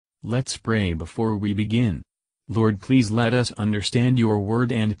Let's pray before we begin. Lord, please let us understand your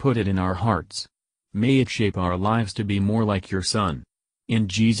word and put it in our hearts. May it shape our lives to be more like your Son. In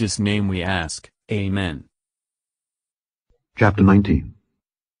Jesus' name we ask, Amen. Chapter 19.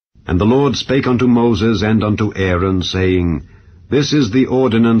 And the Lord spake unto Moses and unto Aaron, saying, This is the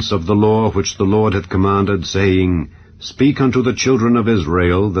ordinance of the law which the Lord hath commanded, saying, Speak unto the children of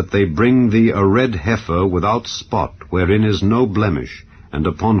Israel, that they bring thee a red heifer without spot, wherein is no blemish, and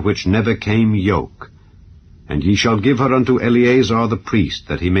upon which never came yoke. And ye shall give her unto Eleazar the priest,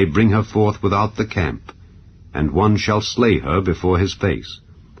 that he may bring her forth without the camp, and one shall slay her before his face.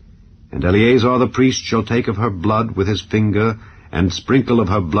 And Eleazar the priest shall take of her blood with his finger, and sprinkle of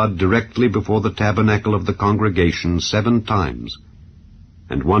her blood directly before the tabernacle of the congregation 7 times.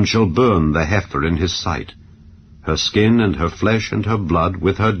 And one shall burn the heifer in his sight. Her skin and her flesh and her blood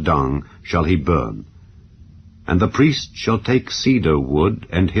with her dung shall he burn. And the priest shall take cedar wood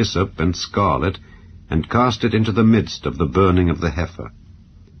and hyssop and scarlet, and cast it into the midst of the burning of the heifer.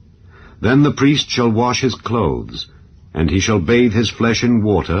 Then the priest shall wash his clothes, and he shall bathe his flesh in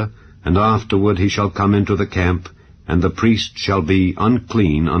water, and afterward he shall come into the camp, and the priest shall be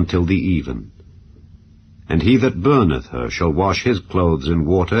unclean until the even. And he that burneth her shall wash his clothes in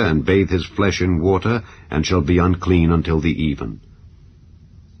water, and bathe his flesh in water, and shall be unclean until the even.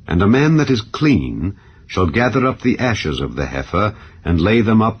 And a man that is clean shall gather up the ashes of the heifer, and lay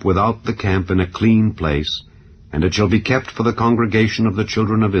them up without the camp in a clean place, and it shall be kept for the congregation of the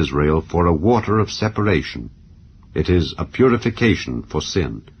children of Israel for a water of separation. It is a purification for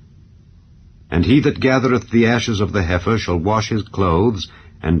sin. And he that gathereth the ashes of the heifer shall wash his clothes,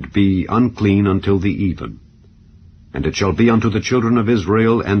 and be unclean until the even. And it shall be unto the children of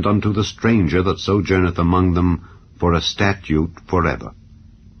Israel and unto the stranger that sojourneth among them for a statute forever.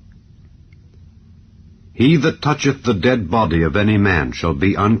 He that toucheth the dead body of any man shall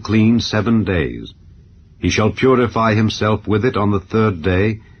be unclean 7 days. He shall purify himself with it on the 3rd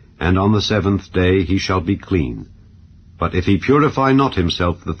day, and on the 7th day he shall be clean. But if he purify not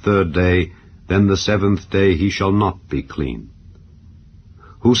himself the 3rd day, then the 7th day he shall not be clean.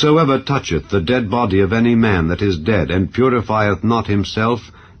 Whosoever toucheth the dead body of any man that is dead, and purifieth not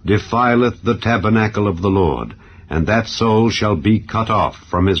himself, defileth the tabernacle of the Lord, and that soul shall be cut off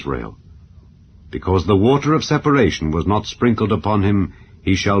from Israel. Because the water of separation was not sprinkled upon him,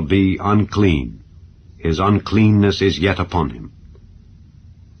 he shall be unclean. His uncleanness is yet upon him.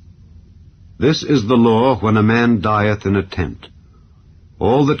 This is the law when a man dieth in a tent.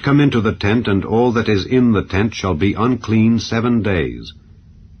 All that come into the tent, and all that is in the tent, shall be unclean 7 days.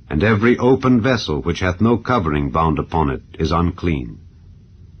 And every open vessel which hath no covering bound upon it is unclean.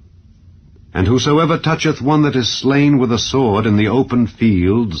 And whosoever toucheth one that is slain with a sword in the open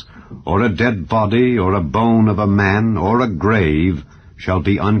fields, or a dead body, or a bone of a man, or a grave, shall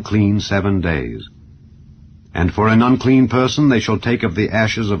be unclean 7 days. And for an unclean person they shall take of the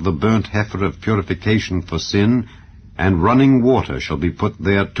ashes of the burnt heifer of purification for sin, and running water shall be put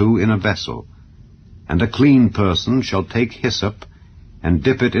thereto in a vessel. And a clean person shall take hyssop, and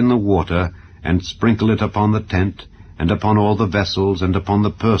dip it in the water, and sprinkle it upon the tent, and upon all the vessels, and upon the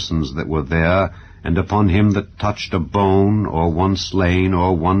persons that were there, and upon him that touched a bone, or one slain,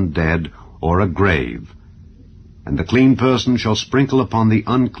 or one dead, or a grave. And the clean person shall sprinkle upon the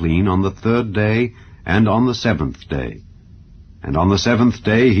unclean on the 3rd day, and on the 7th day. And on the 7th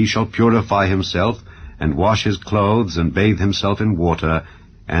day he shall purify himself, and wash his clothes, and bathe himself in water,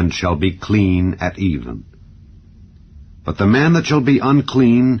 and shall be clean at even. But the man that shall be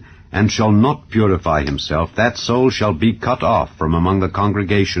unclean, and shall not purify himself, that soul shall be cut off from among the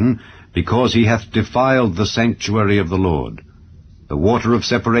congregation, because he hath defiled the sanctuary of the Lord. The water of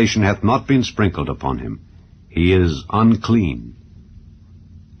separation hath not been sprinkled upon him. He is unclean.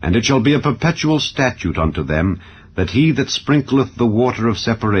 And it shall be a perpetual statute unto them, that he that sprinkleth the water of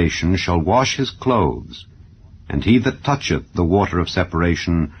separation shall wash his clothes, and he that toucheth the water of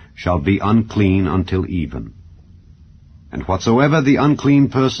separation shall be unclean until even. And whatsoever the unclean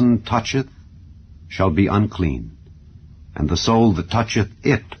person toucheth shall be unclean, and the soul that toucheth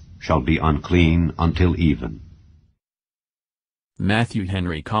it shall be unclean until even. Matthew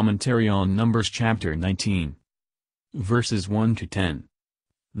Henry Commentary on Numbers chapter 19. Verses 1 to 10.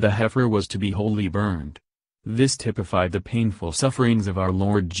 The heifer was to be wholly burned. This typified the painful sufferings of our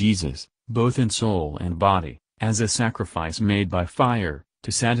Lord Jesus, both in soul and body, as a sacrifice made by fire,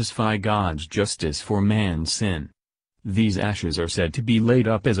 to satisfy God's justice for man's sin. These ashes are said to be laid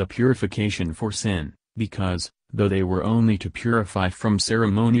up as a purification for sin, because, though they were only to purify from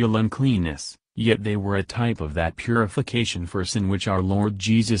ceremonial uncleanness, yet they were a type of that purification for sin which our Lord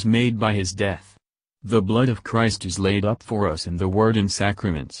Jesus made by his death. The blood of Christ is laid up for us in the Word and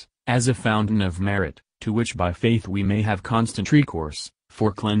sacraments, as a fountain of merit, to which by faith we may have constant recourse,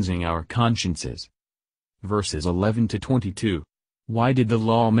 for cleansing our consciences. Verses 11 to 22. Why did the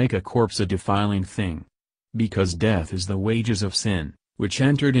law make a corpse a defiling thing? Because death is the wages of sin, which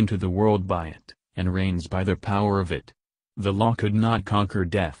entered into the world by it, and reigns by the power of it. The law could not conquer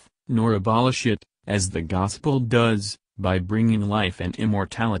death, nor abolish it, as the gospel does, by bringing life and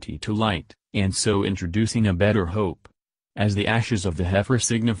immortality to light, and so introducing a better hope. As the ashes of the heifer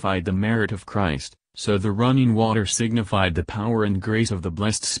signified the merit of Christ, so the running water signified the power and grace of the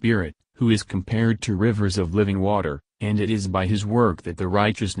blessed Spirit, who is compared to rivers of living water, and it is by his work that the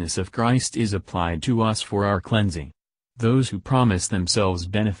righteousness of Christ is applied to us for our cleansing. Those who promise themselves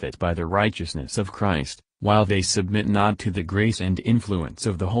benefit by the righteousness of Christ, while they submit not to the grace and influence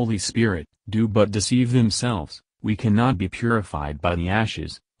of the Holy Spirit, do but deceive themselves. We cannot be purified by the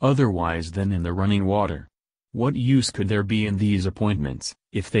ashes, otherwise than in the running water. What use could there be in these appointments,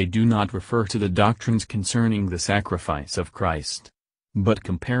 if they do not refer to the doctrines concerning the sacrifice of Christ? But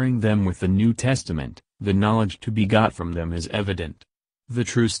comparing them with the New Testament, the knowledge to be got from them is evident. The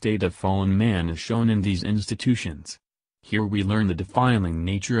true state of fallen man is shown in these institutions. Here we learn the defiling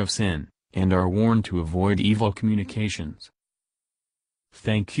nature of sin, and are warned to avoid evil communications.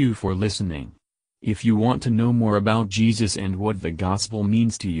 Thank you for listening. If you want to know more about Jesus and what the gospel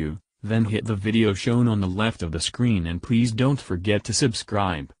means to you, then hit the video shown on the left of the screen and please don't forget to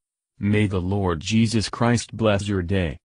subscribe. May the Lord Jesus Christ bless your day.